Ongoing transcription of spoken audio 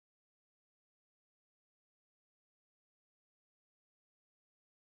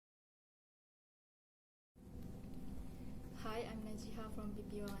Najiha from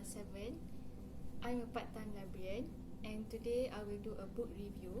BP117. I'm a part-time librarian, and today I will do a book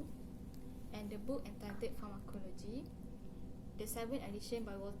review, and the book entitled Pharmacology, the 7th edition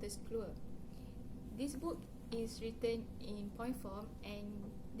by Wolters Kluwer. This book is written in point form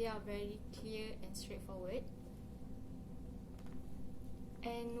and they are very clear and straightforward.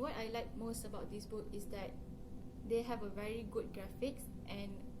 And what I like most about this book is that they have a very good graphics and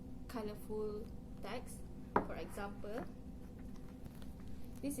colorful text. For example,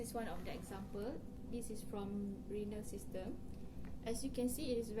 this is one of the example. This is from renal system. As you can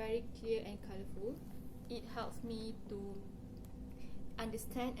see, it is very clear and colorful. It helps me to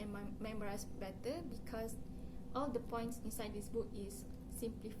understand and memorize better because all the points inside this book is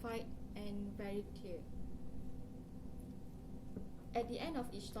simplified and very clear. At the end of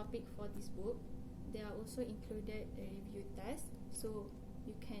each topic for this book, there are also included a review test, so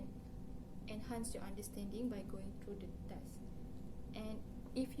you can enhance your understanding by going through the test. And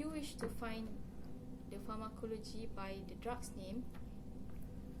if you wish to find the pharmacology by the drug's name,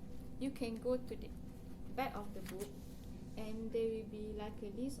 you can go to the back of the book and there will be like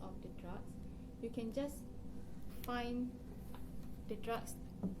a list of the drugs. You can just find the drugs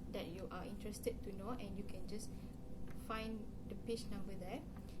that you are interested to know, and you can just find the page number there,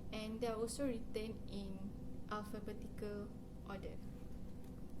 and they are also written in alphabetical order.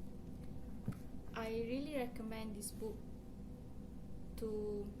 I really recommend this book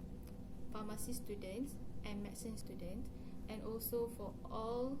to pharmacy students and medicine students, and also for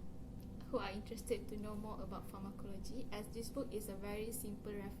all who are interested to know more about pharmacology, as this book is a very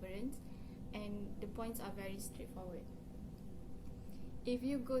simple reference and the points are very straightforward. If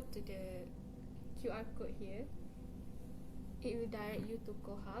you go to the QR code here, it will direct you to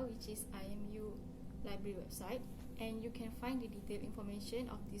Koha, which is IMU library website, and you can find the detailed information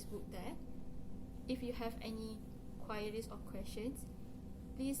of this book there. If you have any queries or questions,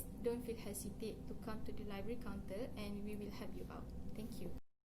 please don't feel hesitate to come to the library counter and we will help you out. Thank you.